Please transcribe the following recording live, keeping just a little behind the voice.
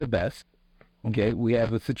the best. Okay, we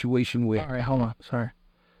have a situation where... All right, hold on. Sorry.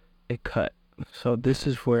 It cut. So this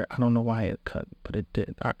is where, I don't know why it cut, but it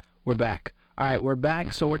did. All right, we're back. All right, we're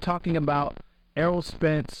back. So we're talking about Errol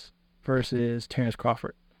Spence versus Terance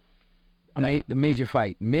Crawford. The major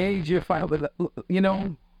fight. But,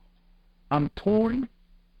 I'm torn,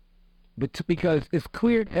 but because it's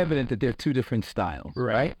clear evident that they're two different styles,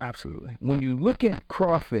 right? Absolutely. When you look at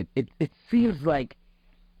Crawford, it feels like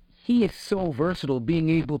he is so versatile, being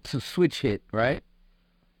able to switch hit, right?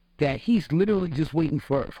 That he's literally just waiting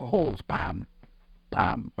for holes, bam,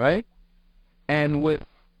 bam, right? And with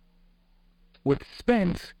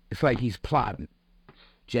Spence, it's like he's plotting,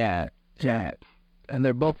 jab, jab. And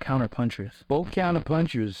they're both counter punchers. But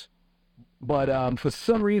for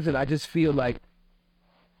some reason, I just feel like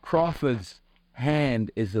Crawford's hands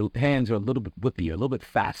are a little bit whippier, a little bit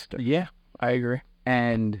faster. Yeah, I agree.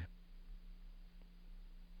 And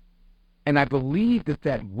I believe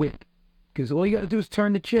that whip, because all you got to do is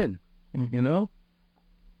turn the chin, A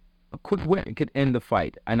quick whip could end the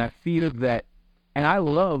fight. And I feel that, and I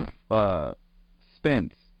love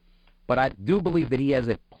Spence, but I do believe that he has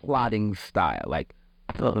a plotting style, like,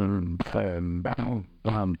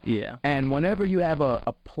 yeah. And whenever you have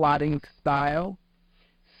a plotting style,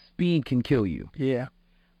 speed can kill you. Yeah.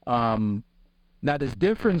 Now, there's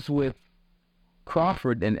difference with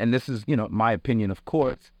Crawford, and this is, my opinion, of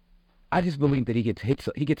course. I just believe that he gets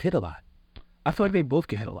hit a lot. I feel like they both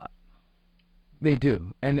get hit a lot. They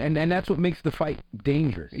do, and that's what makes the fight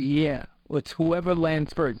dangerous. Yeah. It's whoever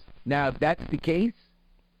lands first. Now, if that's the case,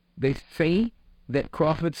 they say that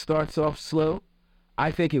Crawford starts off slow. I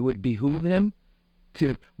think it would behoove him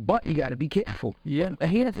but you got to be careful. Yeah.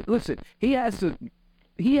 He has to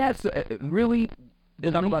really.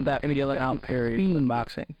 Talk about that in the yellow out period in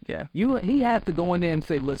boxing. Yeah. He has to go in there and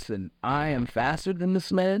say, listen, I am faster than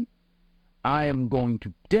this man. I am going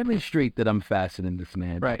to demonstrate that I'm faster than this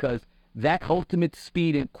man. Right. Because that ultimate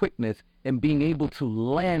speed and quickness and being able to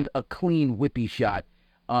land a clean whippy shot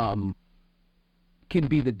can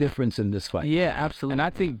be the difference in this fight. Yeah, absolutely. And I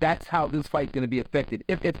think that's how this fight's going to be affected.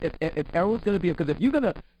 If Errol's going to be, because if you're going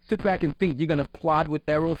to sit back and think you're going to plod with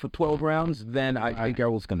Errol for 12 rounds, then I think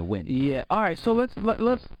Errol's going to win. Yeah. All right. So let's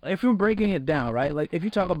if you're breaking it down, right? Like if you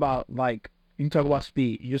talk about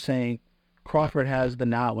speed, you're saying Crawford has the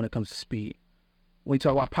nod when it comes to speed. When you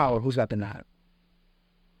talk about power, who's got the nod?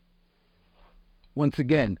 Once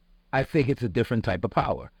again, I think it's a different type of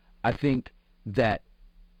power. I think that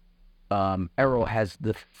Errol has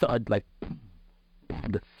the thud, like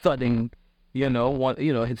the thudding,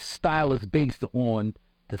 his style is based on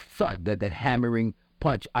the thud, that hammering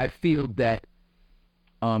punch. I feel that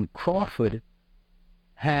Crawford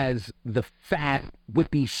has the fast,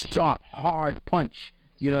 whippy, sharp, hard punch.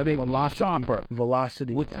 You know what I mean? Sharper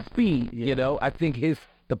Velocity with speed. Yeah. I think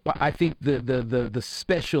the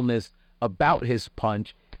specialness about his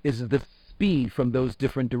punch is the speed from those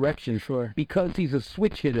different directions. Sure. Because he's a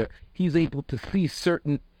switch hitter, he's able to see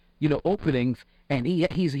certain, openings, and he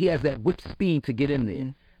has that whip speed to get in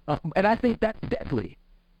there. And I think that's deadly.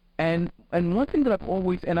 And one thing that I've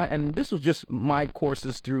always, and this was just my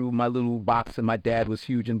courses through my little boxing. My dad was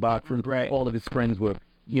huge in boxing. Right. All of his friends were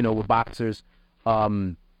boxers.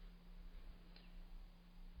 When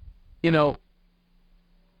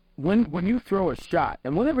you throw a shot,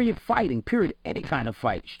 and whenever you're fighting, period, any kind of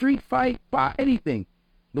fight, street fight, anything,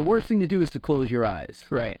 the worst thing to do is to close your eyes.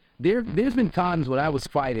 Right. There's been times when I was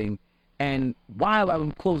fighting, and while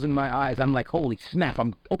I'm closing my eyes, I'm like, holy snap,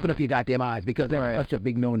 open up your goddamn eyes, because they're such a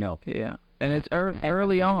big no-no. Yeah. And it's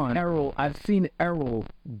early on. I've seen Errol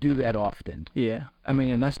do that often. Yeah. I mean,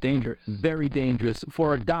 and that's dangerous. Very dangerous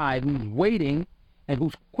for a guy who's waiting and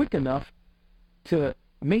who's quick enough to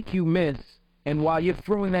make you miss. And while you're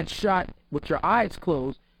throwing that shot with your eyes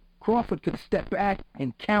closed, Crawford could step back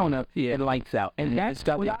and counter and lights out. And that's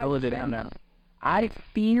what I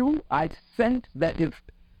sense that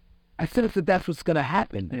that's what's going to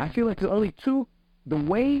happen. Yeah. I feel like the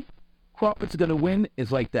way Crawford's going to win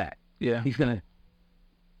is like that. Yeah. He's going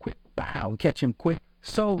to catch him quick.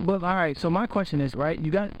 So, but all right. So my question is, right?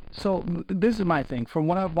 This is my thing. From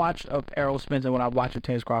what I've watched of Errol Spence and what I've watched of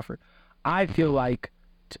Terance Crawford, I feel like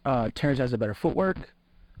Terance has a better footwork.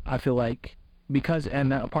 I feel like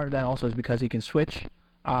a part of that also is because he can switch.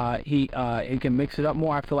 He can mix it up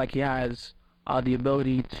more. I feel like he has the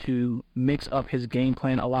ability to mix up his game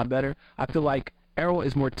plan a lot better. I feel like Errol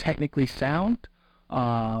is more technically sound.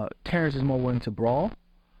 Terance is more willing to brawl.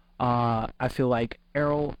 I feel like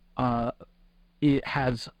Errol it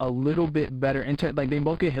has a little bit better like they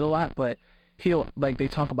both get hit a lot, but he'll, like they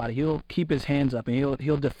talk about it, he'll keep his hands up and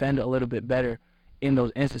he'll defend a little bit better in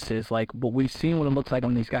those instances. Like, but we've seen what it looks like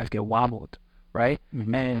when these guys get wobbled, right?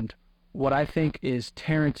 And what I think is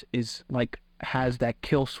Terance is like has that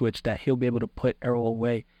kill switch that he'll be able to put Errol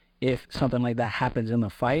away if something like that happens in the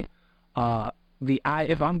fight.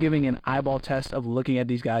 If I'm giving an eyeball test of looking at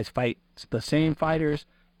these guys fight the same fighters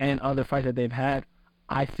and other fights that they've had,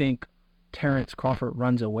 I think Terance Crawford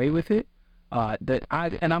runs away with it. I'm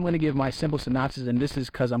going to give my simple synopsis, and this is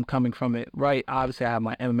because I'm coming from it, right? Obviously, I have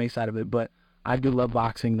my MMA side of it, but I do love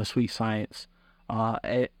boxing, the sweet science.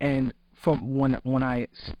 And from when I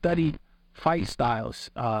study fight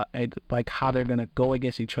styles, and like how they're going to go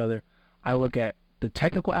against each other, I look at the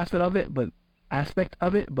technical aspect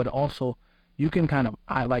of it, but also you can kind of,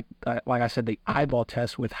 like I said, the eyeball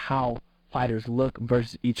test with how fighters look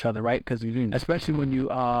versus each other, right? Because especially when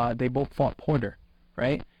they both fought Porter,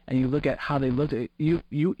 right? And you look at how they looked at you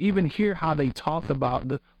even hear how they talked about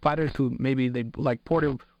the fighters who maybe they like.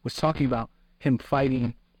 Porter was talking about him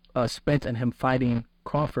fighting Spence and him fighting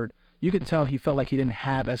Crawford. You could tell he felt like he didn't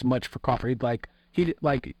have as much for Crawford. He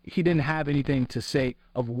didn't have anything to say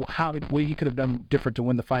of what he could have done different to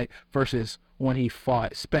win the fight versus when he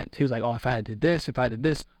fought Spence. He was like, oh, if I did this,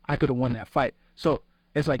 I could have won that fight. So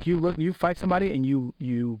it's like you fight somebody and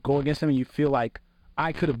you go against him and you feel like,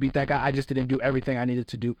 I could have beat that guy. I just didn't do everything I needed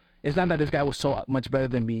to do. It's not that this guy was so much better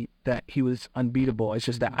than me that he was unbeatable. It's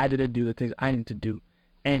just that I didn't do the things I needed to do,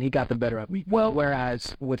 and he got the better of me. Well,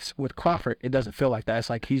 whereas with Crawford, it doesn't feel like that. It's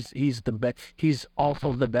like he's the best. He's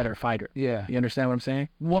also the better fighter. Yeah. You understand what I'm saying?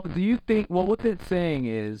 Well, do you think? Well, what they're saying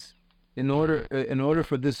is, in order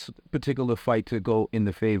for this particular fight to go in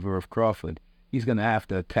the favor of Crawford, he's going to have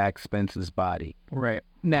to attack Spence's body. Right.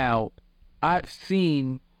 Now, I've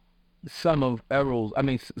seen some of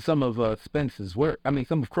Spence's work.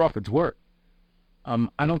 Some of Crawford's work.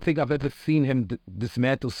 I don't think I've ever seen him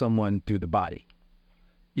dismantle someone through the body.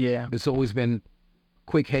 Yeah. It's always been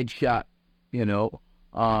quick headshot,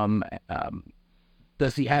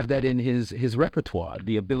 does he have that in his repertoire,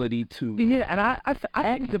 the ability to... Yeah, and I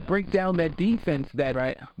had to break down that defense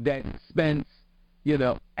that Spence,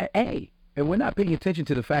 and we're not paying attention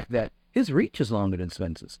to the fact that his reach is longer than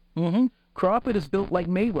Spence's. Mm-hmm. Crawford is built like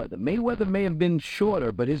Mayweather. Mayweather may have been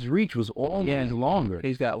shorter, but his reach was always longer.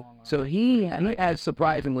 He's got long arms. So he has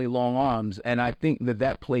surprisingly long arms, and I think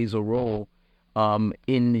that plays a role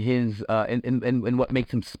in his in what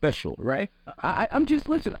makes him special, right? I'm just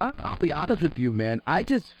listen. I'll be honest with you, man. I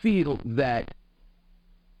just feel that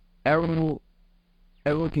Errol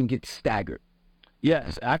can get staggered.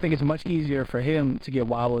 Yes, I think it's much easier for him to get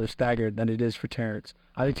wobbled or staggered than it is for Terance.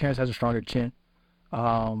 I think Terance has a stronger chin,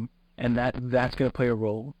 and that's going to play a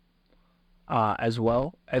role as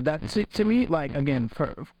well. And that to me, like again,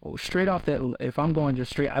 for straight off that, if I'm going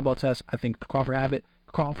just straight eyeball test, I think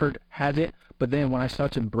Crawford has it. But then when I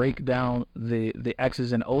start to break down the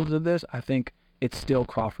X's and O's of this, I think it's still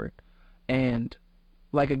Crawford. And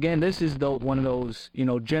like again, this is one of those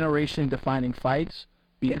generation defining fights.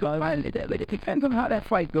 Because it depends on how that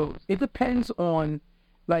fight goes. It depends on,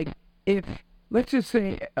 if, let's just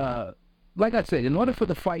say, like I said, in order for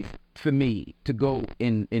the fight for me to go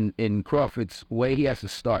in Crawford's way, he has to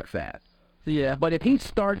start fast. Yeah. But if he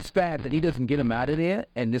starts fast and he doesn't get him out of there,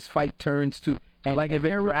 and this fight turns to, and like if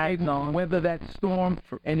Errol on weather that storm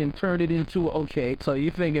and then turn it into okay. So you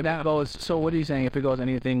think if that goes? So what are you saying? If it goes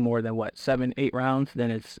anything more than 7, 8 rounds, then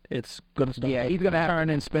it's gonna start. Yeah, he's gonna turn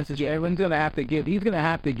in Spence's. Yeah, he's gonna have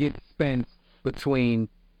to get Spence between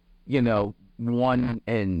 1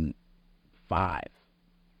 and 5.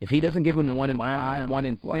 If he doesn't give him the 1 and 5, 1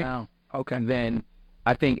 and 6, wow. Okay, then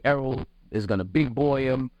I think Errol is gonna big boy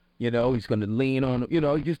him. He's gonna lean on.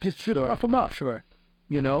 Just shoot off him up. Sure.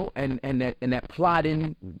 And that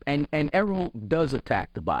plotting, and Errol does attack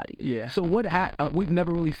the body. Yeah. So we've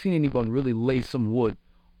never really seen anyone really lay some wood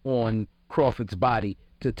on Crawford's body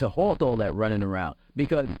to halt all that running around.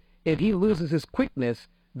 Because if he loses his quickness,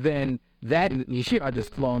 then that shit I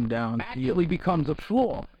just slow him down. Actually becomes a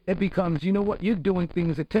flaw. It becomes, you're doing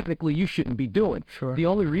things that technically you shouldn't be doing. Sure. The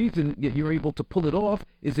only reason that you're able to pull it off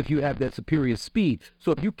is if you have that superior speed.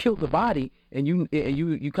 So if you kill the body and you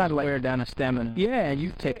kind of wear down the stamina. Yeah, and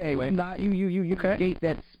you take away. You create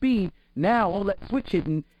that speed. Now all that switch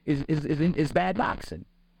hitting is bad boxing.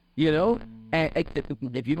 And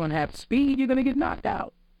if you don't have speed, you're gonna get knocked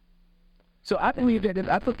out. So I believe that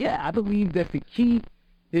the key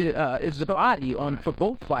is the body for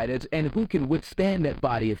both fighters and who can withstand that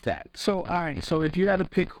body attack. So all right. So if you had to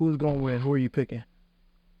pick who's gonna win, who are you picking?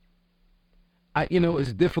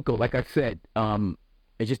 It's difficult. Like I said,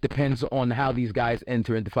 it just depends on how these guys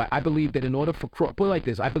enter into fight. I believe that in order for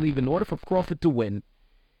Crawford to win,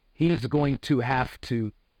 he is going to have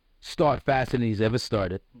to start faster than he's ever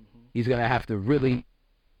started. He's gonna have to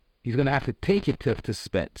take it to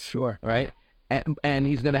Spence. Sure. Right? And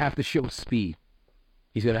he's gonna have to show speed.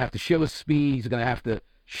 He's gonna have to show his speed. He's gonna have to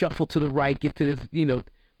shuffle to the right, get to this,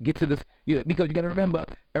 because you gotta remember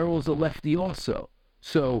Errol's a lefty also.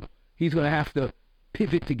 So he's gonna have to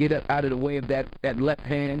pivot to get out of the way of that left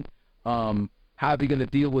hand. How are they gonna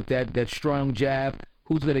deal with that strong jab?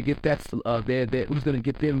 Who's gonna get that who's gonna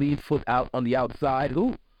get their lead foot out on the outside?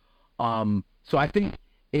 Who? So I think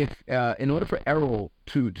if in order for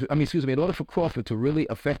Crawford to really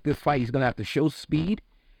affect this fight, he's gonna have to show speed,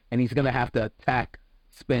 and he's gonna have to attack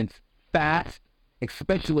Spence fast,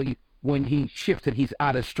 especially when he shifts and he's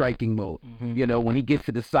out of striking mode. When he gets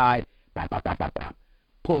to the side,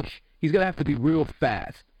 push. He's gonna have to be real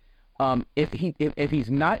fast. If he's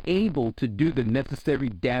not able to do the necessary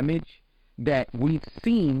damage that we've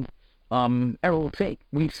seen Errol take,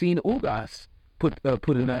 we've seen Ugas put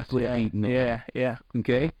an athlete in there. Yeah.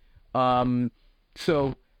 Okay.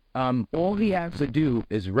 So all he has to do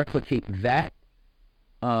is replicate that.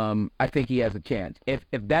 I think he has a chance. If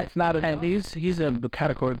that's not enough, he's a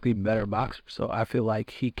categorically better boxer, so I feel like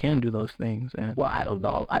he can do those things. And well, I don't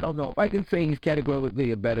know if I can say he's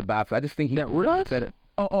categorically a better boxer. I just think he's better.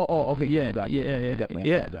 Okay, yeah, definitely.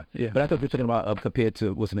 Yeah. But I thought you were talking about compared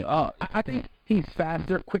to what's name. I think he's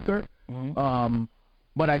faster, quicker.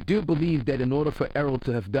 But I do believe that in order for Errol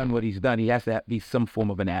to have done what he's done, he has to be some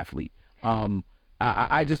form of an athlete.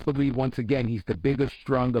 I just believe once again he's the bigger,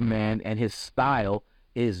 stronger man, and his style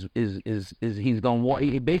is he's gonna walk.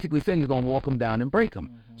 He basically said he's gonna walk him down and break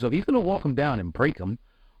him. So if he's gonna walk him down and break him,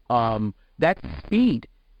 that speed.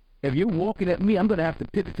 If you're walking at me, I'm gonna have to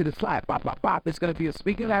pivot to the slide. Bop, bop, bop. It's gonna be a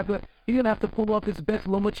speed. He's gonna have to pull off his best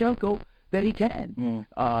Lomachenko that he can.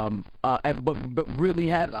 But really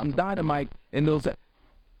have dynamite in those.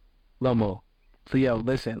 Lomo. So yo,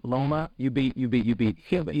 listen, Loma, you beat he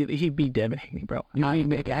beat Devin Haney, bro. I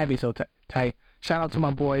make it happy so tight. Shout out to my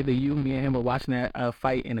boy, me and him were watching that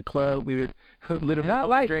fight in the club. We were literally. And I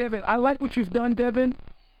like Devin. I like what you've done, Devin.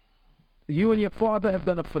 You and your father have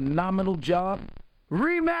done a phenomenal job.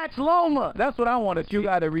 Rematch Loma. That's what I wanted. You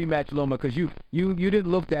got to rematch Loma because you didn't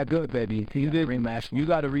look that good, baby. You did rematch. You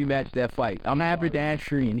got to rematch that fight. I'm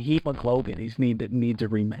haberdashery and Heath McLogan. He's need a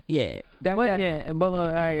rematch. Yeah. But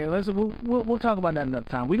all right, we'll talk about that another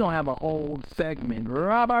time. We gonna have a whole segment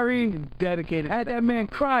robbery dedicated. Had that man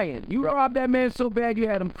crying. You robbed that man so bad you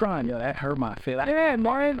had him crying. Yo, that hurt my feelings. Yeah,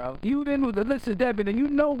 man. Bro. You didn't listen, Devin,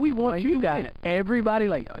 and we want you got it. Everybody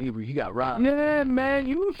like, he got robbed. Yeah, man.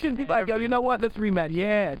 You should be like, yo, you know what? Let's rematch.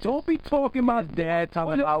 Yeah, don't be talking about dad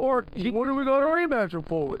talking about what are we going to rematch him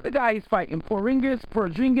for? The guy he's fighting, Pierogi.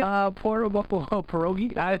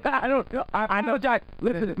 I don't know. I know, Jack.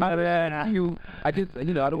 Listen, I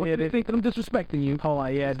don't want you to think that I'm disrespecting you. Hold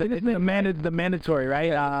on, yeah, the mandatory,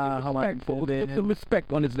 right? Hold on, put some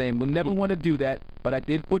respect on his name. We'll never want to do that, but I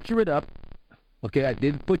did butcher it up. Okay, I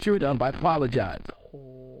did butcher it up. I apologize.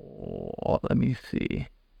 Oh, let me see.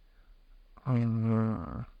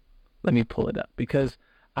 Let me pull it up because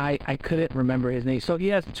I couldn't remember his name. So he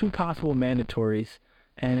has 2 possible mandatories,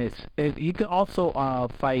 and he could also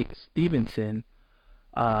fight Stevenson.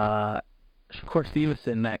 Of course,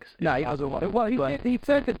 Stevenson next. No, he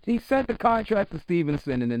sent the contract to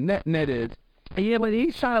Stevenson, and the net is. Yeah, but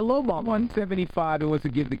he's trying to lowball 175 and wants to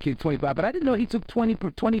give the kid 25. But I didn't know he took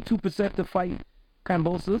 22% to fight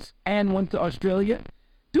Kambosos and went to Australia.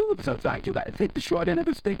 Dude, sometimes you gotta take the short end of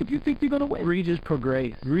the stick if you think you're gonna win. Regis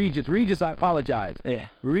Prograis. Regis, I apologize. Yeah.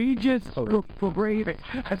 Regis Prograis.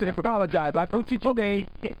 I said apologize. I approached you today,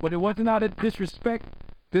 but it wasn't out of disrespect.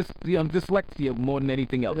 Dyslexia more than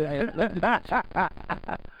anything else.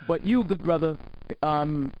 But you, good brother,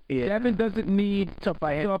 Devin doesn't need to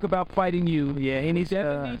talk about fighting you. Yeah, and needs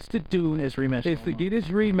to do his rematch. Is to get his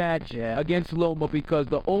rematch against Loma because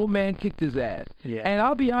the old man kicked his ass. Yeah. And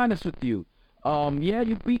I'll be honest with you.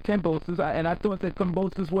 You beat Kambosos, and I thought that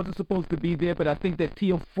Kambosos wasn't supposed to be there, but I think that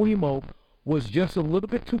Teofimo was just a little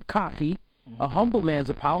bit too cocky. A humble man's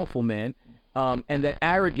a powerful man. And that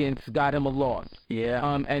arrogance got him a loss.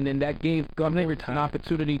 Yeah. And then that gave Gunner an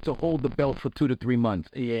opportunity to hold the belt for 2 to 3 months.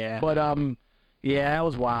 Yeah. But yeah, that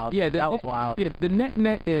was wild. Yeah, that was wild. Yeah, the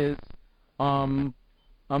net is and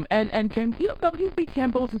he beat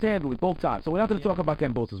Kambosos handily both times. So we're not going to talk about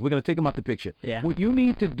Kambosos. We're going to take him out the picture. Yeah. What you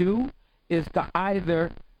need to do is to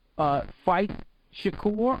either fight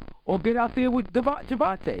Shakur or get out there with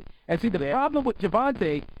Javante. And see, the problem with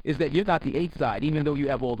Javante is that you're not the 8th side, even though you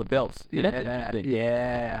have all the belts.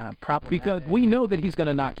 Yeah, because we know that he's going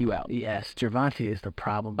to knock you out. Yes, Javante is the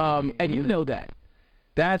problem. And you know that.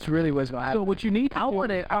 That's really what's going to happen. So what you need, I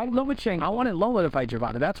wanted Lola to fight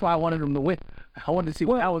Gervonta. That's why I wanted him to win. I wanted to see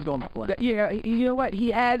what that was going to play. Yeah, you know what?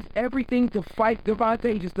 He has everything to fight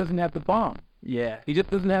Gervonta. He just doesn't have the bomb. Yeah. He just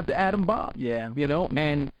doesn't have the Adam bomb. Yeah. You know,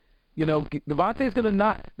 and Gervonta's gonna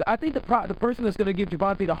not. I think the person that's gonna give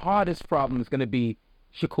Gervonta the hardest problem is gonna be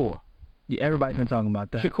Shakur. Yeah, everybody's been talking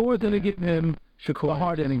about that. Shakur's gonna give him the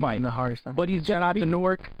hardest fight. The hardest time. But he's got out to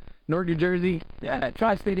Newark, New Jersey, that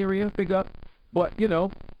tri-state area, pick up. But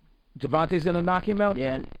Gervonta's gonna knock him out.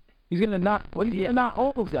 Yeah. He's gonna knock. He's gonna knock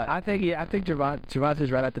all those guys. I think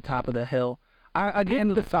Gervonta's right at the top of the hill. Again,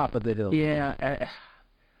 the top of the hill. Yeah.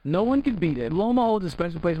 No one can beat him. Loma holds a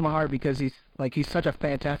special place in my heart because he's such a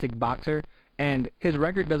fantastic boxer, and his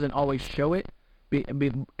record doesn't always show it.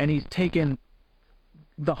 And he's taken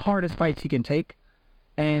the hardest fights he can take,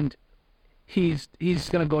 and he's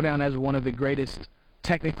gonna go down as one of the greatest,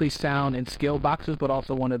 technically sound and skilled boxers, but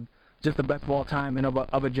also one of just the best of all time and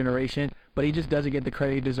of a generation. But he just doesn't get the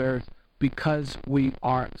credit he deserves because we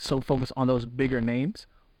are so focused on those bigger names.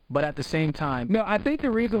 But at the same time, no, I think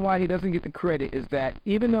the reason why he doesn't get the credit is that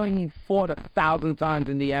even though he fought 1,000 times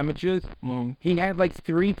in the amateurs, he had like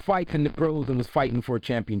 3 fights in the pros and was fighting for a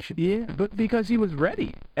championship. Yeah, but because he was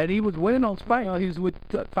ready and he was winning those fights. He was with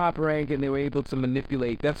top rank and they were able to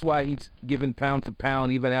manipulate. That's why he's given pound to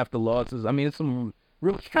pound even after losses. I mean, it's some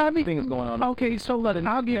real heavy things going on. Okay, so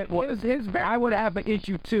I'll get I would have an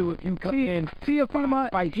issue too if you come in. Teofimo,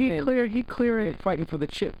 he cleared it fighting for the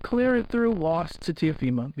chip. Clear it through, lost to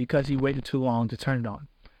Teofimo because he waited too long to turn it on.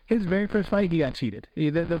 His very first fight, he got cheated.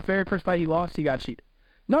 The very first fight he lost, he got cheated.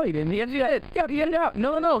 No, he didn't.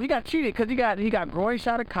 No, he got cheated because he got groin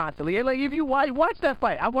shot constantly. Like if you watch that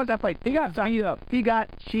fight, I watched that fight. He got beat up. He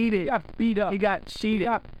got cheated. He got beat up. He got cheated.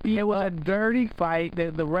 It was a dirty fight.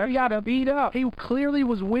 The ref got beat up. He clearly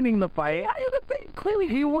was winning the fight. Clearly,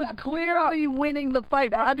 he was clearly winning the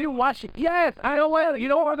fight. I didn't watch it. Yes, I know what. You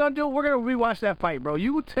know what we're gonna do? We're gonna rewatch that fight, bro.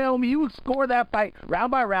 You tell me you score that fight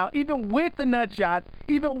round by round, even with the nut shots,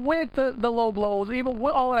 even with the low blows, even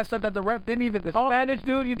with all that stuff that the ref didn't even. Spanish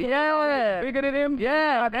dude, bigger than him.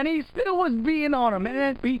 Yeah, and he still was beating on him,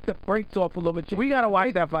 man. Beat the brakes off a little bit. We gotta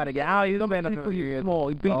watch that fight again.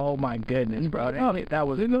 Oh my goodness, bro. That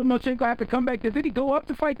was Lomachenko have to come back. Did he go up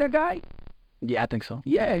to fight that guy? Yeah, I think so.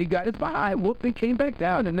 Yeah, he got his behind whooped and came back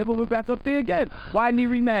down and never went back up there again. Why didn't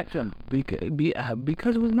he rematch him?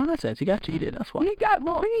 Because it was nonsense. He got cheated. That's why. He got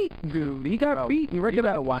beat, dude. He got beat. You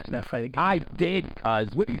gotta watch that fight again. I did, cuz.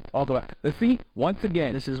 What are you talking about? Let's see, once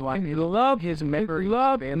again. This is why his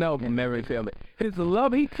memory failed. His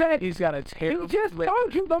love, he said. He's got a terrible. He just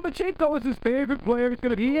told you Lomachenko is his favorite player. He's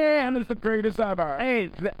gonna be, and it's the greatest ever.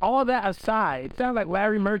 Hey, all that aside, it sounds like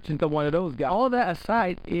Larry Merchant, one of those guys. All that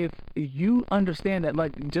aside, if you understand that,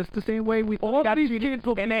 like, just the same way we all got these kids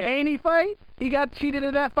in the Haney fight, he got cheated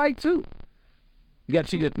in that fight too. He got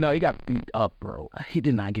cheated. No, he got beat up, bro. He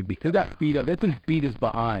did not get beat. He got beat up. That's when he beat his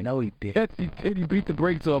behind. No, he did. Yes, he did. He beat the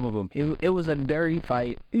brakes off of him. It was a dirty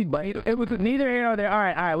fight. It was neither here nor there. All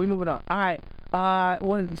right, we moving on. All right.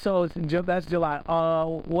 That's July.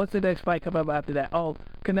 What's the next fight coming up after that? Oh,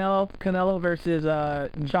 Canelo versus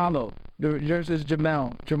Charlo. Versus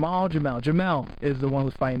Jamal is the one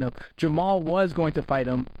who's fighting him. Jamal was going to fight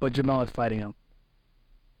him, but Jamal is fighting him.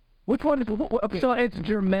 Which one is? Okay. So it's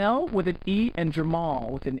Jermel with an E and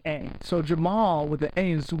Jamal with an A. So Jamal with an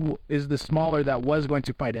A is the smaller that was going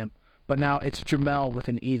to fight him, but now it's Jermel with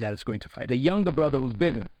an E that is going to fight him. The younger brother who's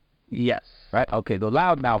bigger. Yes. Right. Okay. The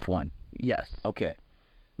loudmouth one. Yes. Okay.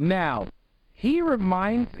 Now,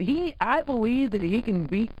 I believe that he can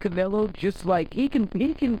beat Canelo just like he can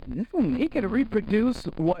reproduce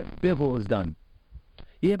what Bivol has done.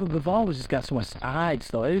 Yeah, but Bivol has just got so much sides,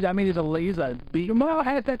 though. I mean, he's a beat. Jamal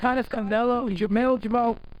has that kind of Canelo.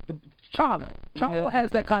 Charlo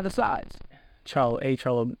has that kind of size. Charlo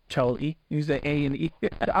E. You say A and E.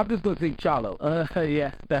 I'm just gonna say Charlo.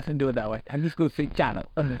 Yeah, definitely do it that way. I'm just gonna say Charlo.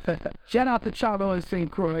 Shout out to Charlo in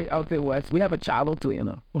St. Croix out there west. We have a Charlo too, you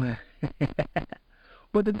know.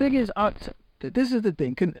 But the thing is, this is the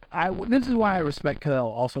thing. This is why I respect Canelo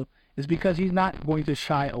also, is because he's not going to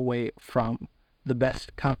shy away from the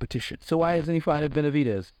best competition. So why isn't he fighting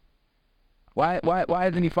Benavidez? Why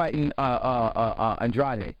isn't he fighting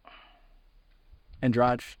Andrade?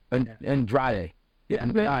 Andrade. Yeah,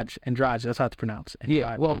 Andrade. That's how it's pronounced.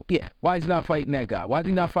 Yeah. Well, yeah. Why is he not fighting that guy? Why is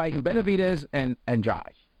he not fighting Benavidez and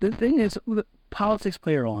Andrade? The thing is, politics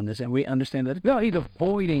play a role in this, and we understand that. No, he's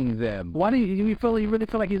avoiding them. Why do you really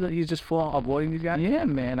feel like he's just full on avoiding these guys? Yeah,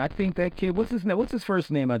 man. I think that kid. What's his name? What's his first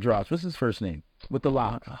name? Andrade. What's his first name? With the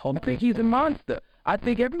lock. I think he's a monster. I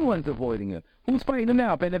think everyone's avoiding him. Who's fighting him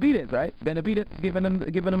now? Benavidez, right? Benavidez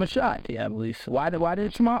giving him a shot. Yeah, I believe so. Why didn't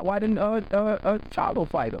Charlo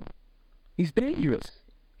fight him? He's dangerous.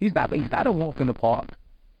 He's not a walk in the park.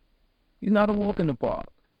 He's not a walk in the park.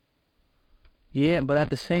 Yeah, but at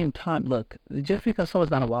the same time, look, just because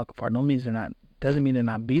someone's not a walk apart, doesn't mean they're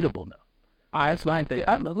not beatable now. That's my thing.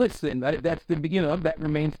 Listen, that's that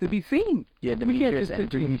remains to be seen. Yeah,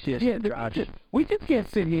 We just can't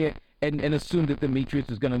sit here and assume that Demetrius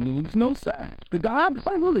is going to lose. No, sir. The guy,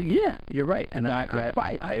 absolutely, yeah, you're right, and I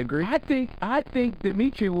agree. I think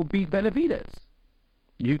Demetrius will beat Benavidez.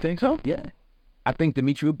 You think so? Yeah. I think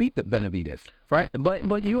Demetrius will beat the Benavidez. Right,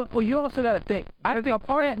 but you also got to think. I think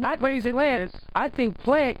Plant, not crazy Lance. I think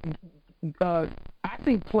Plant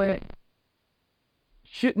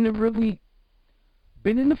shouldn't have really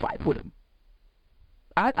been in the fight with him.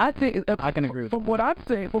 I think I can agree with from what I'm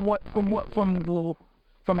saying,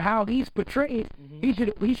 from how he's portrayed, he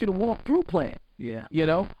should have walked through Plant. Yeah. You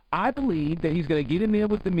know, I believe that he's gonna get in there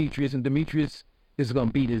with Demetrius, and Demetrius is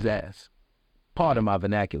gonna beat his ass. Pardon my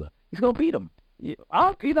vernacular. He's gonna beat him.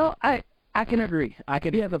 I can agree.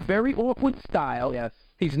 He has a very awkward style. Yes.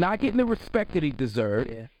 He's not getting the respect that he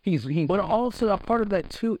deserved. Yeah. But also a part of that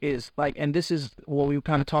too is like, and this is what we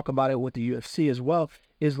kind of talk about it with the UFC as well,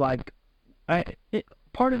 is like,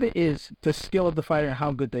 part of it is the skill of the fighter and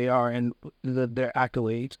how good they are and their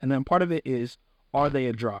accolades, and then part of it is, are they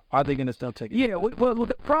a draw? Are they going to still take it? Yeah, well,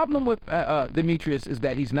 the problem with Demetrius is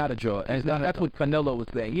that he's not a draw, and that's what Canelo was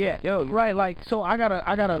saying. Yeah, right. Like, so I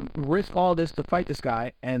gotta risk all this to fight this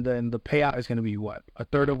guy, and then the payout is going to be what, a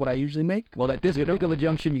third of what I usually make? Well, at this particular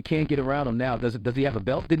junction, you can't get around him now. Does he have a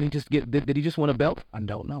belt? Did he just win a belt? I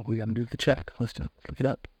don't know. We got to do the check. Let's look it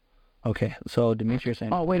up. Okay, so Demetrius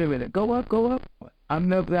saying, oh, wait a minute, go up.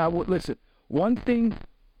 Listen, one thing.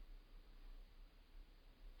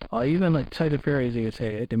 Even like Tyson Fury, as you could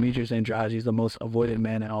say, Demetrius Andrade is the most avoided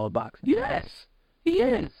man in all of boxing. Yes, he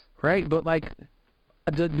is. Right, but like,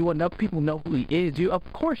 do enough people know who he is?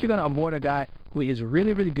 Of course, you're gonna avoid a guy who is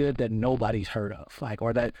really, really good that nobody's heard of, like,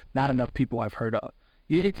 or that not enough people have heard of.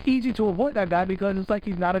 It's easy to avoid that guy because it's like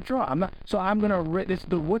he's not a draw. I'm gonna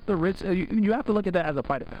what's the risk? You have to look at that as a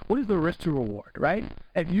fighter. What is the risk to reward, right?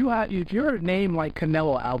 If you're a name like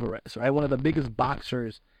Canelo Alvarez, right, one of the biggest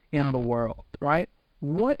boxers in the world, right?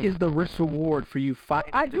 What is the risk reward for you fighting?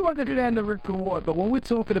 I do understand the risk reward, but when we're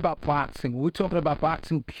talking about boxing, we're talking about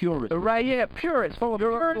boxing purists. Right, yeah, purists.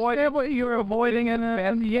 You're avoiding an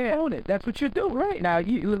opponent. That's what you're doing. Right. Now,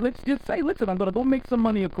 let's just say, listen, I'm going to go make some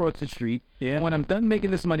money across the street. Yeah. When I'm done making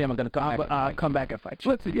this money, I'm going to come back and fight you.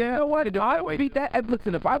 Listen, you know what? I would beat that.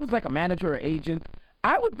 Listen, if I was like a manager or agent,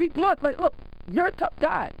 I would be blunt. Like, look, you're a tough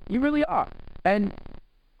guy. You really are. And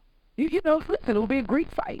you know, listen, it'll be a great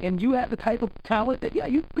fight, and you have the type of talent that,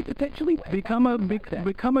 you could potentially become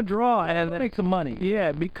a draw and make some money.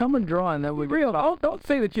 Yeah, become a draw, and then we real. Don't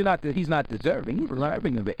say that he's not deserving. He's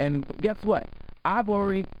deserving of it. And guess what? I'll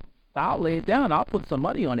lay it down. I'll put some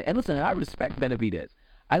money on it. And listen, I respect Benavidez.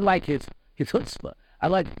 I like his chutzpah. I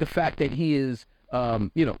like the fact that he is,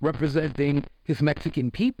 representing his Mexican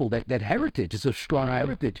people. That heritage is a strong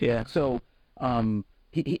heritage. Yeah. So,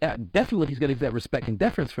 He definitely he's gonna get that respect and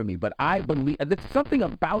deference from me, but I believe there's something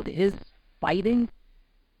about his fighting.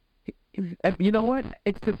 You know what?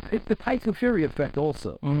 It's the Tyson Fury effect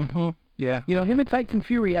also. Mm-hmm. Yeah. You know, him and Tyson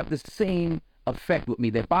Fury have the same effect with me.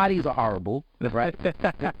 Their bodies are horrible, right?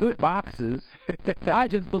 They're good boxers. I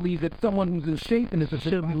just believe that someone who's in shape and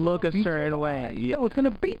should look a certain way. It's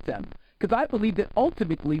gonna beat them, because I believe that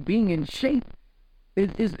ultimately being in shape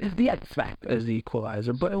is the X factor, as the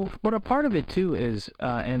equalizer. But a part of it too is,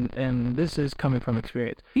 and this is coming from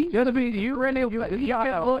experience. You can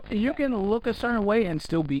look a certain way and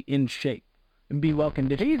still be in shape and be well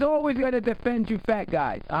conditioned. He's always going to defend you, fat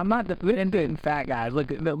guys. I'm not defending fat guys.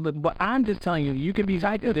 Look, but I'm just telling you, you can be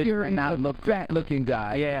tight and not look fat looking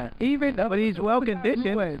guy. Yeah, but he's well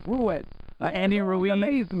conditioned. Ruiz. Andy Ruiz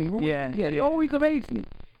amazed me. Yeah, he always amazed me.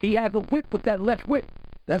 He has a whip with that left whip.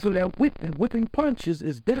 That's what that whipping punch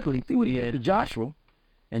is deadly. See what he did to Joshua.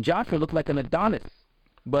 And Joshua looked like an Adonis.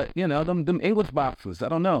 But, them English boxers, I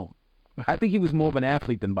don't know. I think he was more of an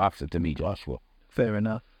athlete than boxer to me, Joshua. Fair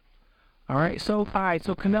enough. All right, so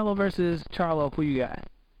Canelo versus Charlo, who you got?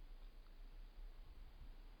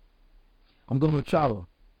 I'm going with Charlo.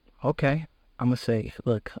 Okay. I'm going to say,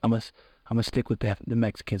 look, I'm gonna stick with the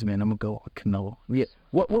Mexicans, man. I'm gonna go with Canelo. Yeah.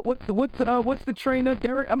 What's the trainer?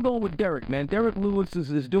 Derek. I'm going with Derek, man. Derek Lewis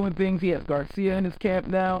is doing things. He has Garcia in his camp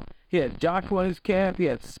now. He has Joshua in his camp. He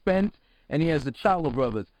has Spence, and he has the Charlo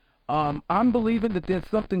brothers. I'm believing that there's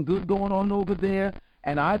something good going on over there,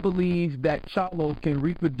 and I believe that Charlo can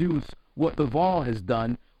reproduce what Bivol has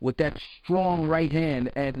done with that strong right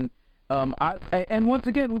hand. And and once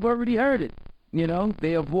again, we've already heard it. You know,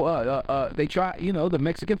 they try. You know, the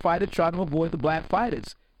Mexican fighters try to avoid the black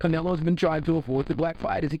fighters. Canelo's been trying to avoid the black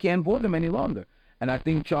fighters. He can't avoid them any longer. And I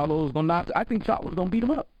think Charlo's gonna beat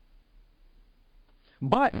him up.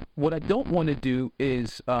 But what I don't want to do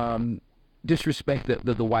is disrespect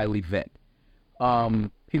the wily vet.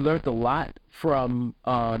 He learned a lot from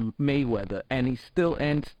Mayweather, and he still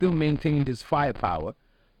maintained his firepower.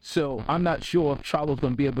 So I'm not sure if Charlo's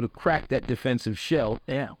going to be able to crack that defensive shell.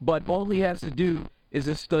 Yeah. But all he has to do is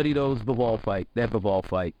just study that Bivol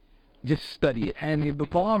fight. Just study it. And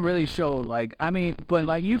Bivol really showed, like, I mean, but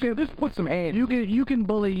like you can just put some hands. You can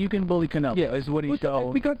bully Canelo. Yeah, is what he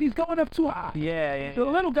showed. Because he's going up too high. Yeah. The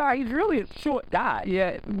little guy, he's really a short guy.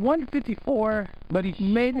 Yeah, 154, but he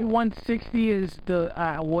maybe 160 is the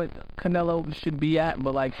what Canelo should be at,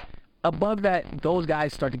 but like above that, those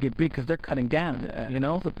guys start to get big because they're cutting down. You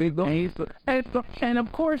know, it's a big goal. And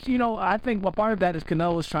of course, you know, I think a part of that is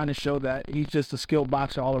Canelo's trying to show that he's just a skilled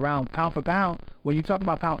boxer all around, pound for pound. When you talk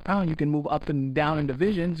about pound for pound, you can move up and down in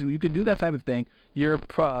divisions. You can do that type of thing. You're,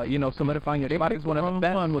 solidifying your body's one of the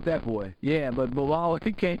best. Fun with that boy. Yeah, but Bivol,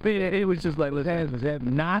 he can't beat it. It was just like, let's have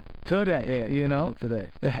not today. You know, Today.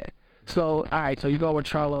 So, all right, so you go with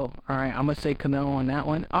Charlo. All right, I'm going to say Canelo on that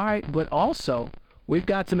one. All right, but also, we've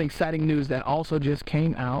got some exciting news that also just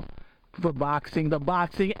came out for boxing, the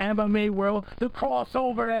boxing MMA world, the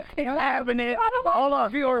crossover that is happening. Hold on,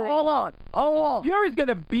 Fury. Hold on. Fury's going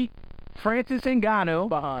to beat Francis Ngannou.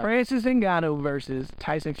 Francis Ngannou versus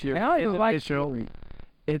Tyson Fury. Now It's official.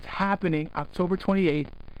 It's happening October 28th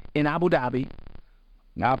in Abu Dhabi.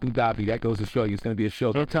 That goes to show you it's going to be a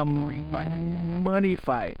show. It's a money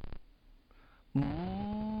fight.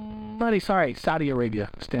 Saudi Arabia.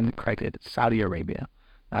 Stand corrected. Saudi Arabia,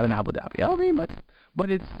 not in Abu Dhabi. I mean, but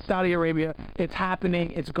it's Saudi Arabia. It's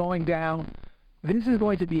happening. It's going down. This is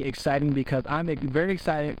going to be exciting because I'm very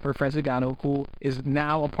excited for Francis Ngannou, who is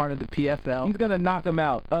now a part of the PFL. He's going to knock him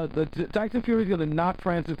out. Tyson Fury's going to knock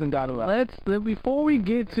Francis Ngannou out. Before we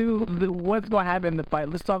get to what's going to happen in the fight,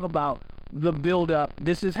 let's talk about the build-up.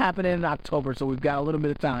 This is happening in October, so we've got a little bit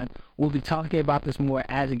of time. We'll be talking about this more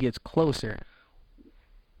as it gets closer.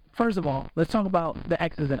 First of all, let's talk about the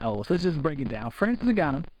X's and O's. Let's just break it down. Francis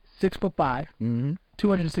Ngannou, 6'5",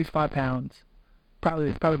 265 pounds,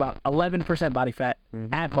 probably about 11% body fat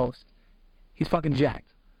at post. He's fucking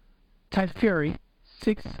jacked. Tyson Fury,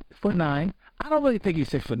 6'9". I don't really think he's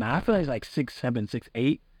 6'9". I feel like he's like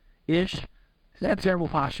 6'7", 6'8" That's terrible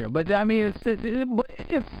posture. But I mean,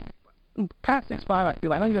 if past 6'5", I feel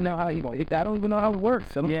like I don't even know how he. I don't even know how it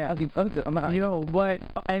works. I'm not, but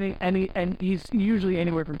and he's usually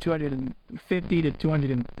anywhere from 250 to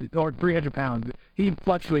 200 or 300 pounds. He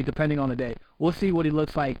fluctuates depending on the day. We'll see what he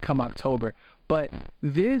looks like come October. But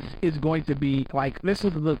this is going to be like, this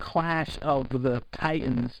is the clash of the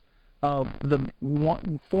titans of the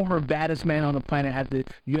former baddest man on the planet as the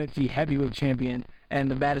UFC heavyweight champion and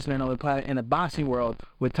the baddest man on the planet in the boxing world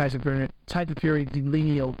with Tyson Fury, the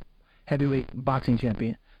lineal heavyweight boxing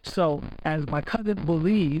champion. So, as my cousin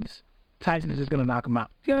believes, Tyson is just going to knock him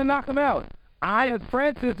out. He's going to knock him out.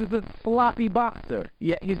 Francis is a sloppy boxer.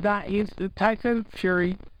 Yeah, Tyson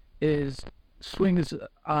Fury is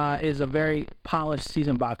a very polished,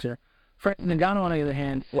 seasoned boxer. Francis Ngannou, on the other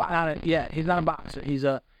hand, he's not a boxer. He's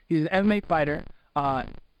an MMA fighter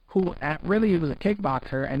who really was a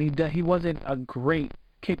kickboxer, and he wasn't a great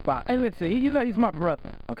kickboxer. And listen, he's my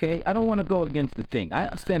brother, okay? I don't want to go against the thing. I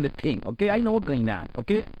understand the thing, okay? I know what's going on,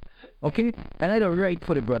 okay? Okay? And I don't right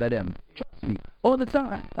for the brother them. Trust me. All the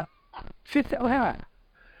time. Shit so hard.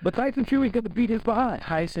 But Tyson Fury's going to beat his behind.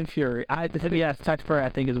 Tyson Fury. Tyson Fury, I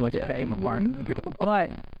think, is going to pay him apart.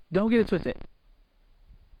 But don't get it twisted.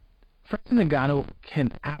 Francis Ngannou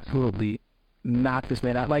can absolutely knock this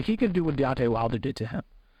man out. Like, he can do what Deontay Wilder did to him.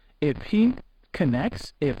 If he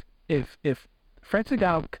connects, if Francis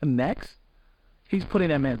Ngannou connects, he's putting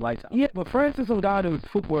that man's lights out. Yeah, but Francis Ngannou's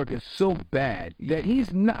footwork is so bad that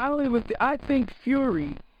he's not only with I think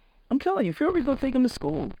Fury, I'm telling you, Fury's going to take him to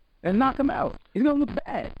school and knock him out. He's going to look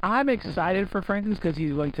bad. I'm excited for Francis because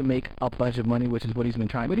he's going to make a bunch of money, which is what he's been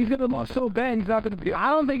trying. But he's going to look so bad, he's not going to be.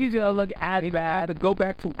 I don't think he's going to look as bad. To go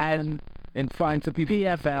back to and find some people.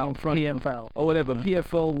 PFL. Or whatever,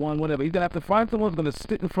 PFL 1, whatever. He's going to have to find someone who's going to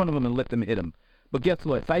sit in front of him and let them hit him. But guess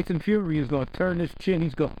what? Tyson Fury is going to turn his chin.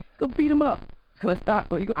 He's going to beat him up. I think it's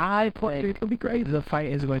going to be great. The fight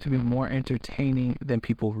is going to be more entertaining than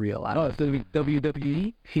people realize. Oh, it's going to be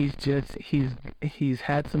WWE? He's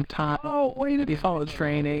had some time. Oh, wait a minute. He's followed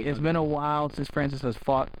training. It's been a while since Francis has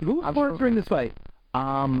fought. Who's sponsoring this fight?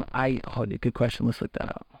 Good question. Let's look that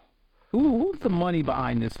up. Who's the money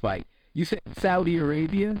behind this fight? You said Saudi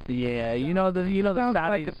Arabia? Yeah, you know the Sounds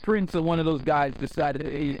like Saudis. the prince of one of those guys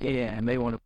decided, Yeah, and they want to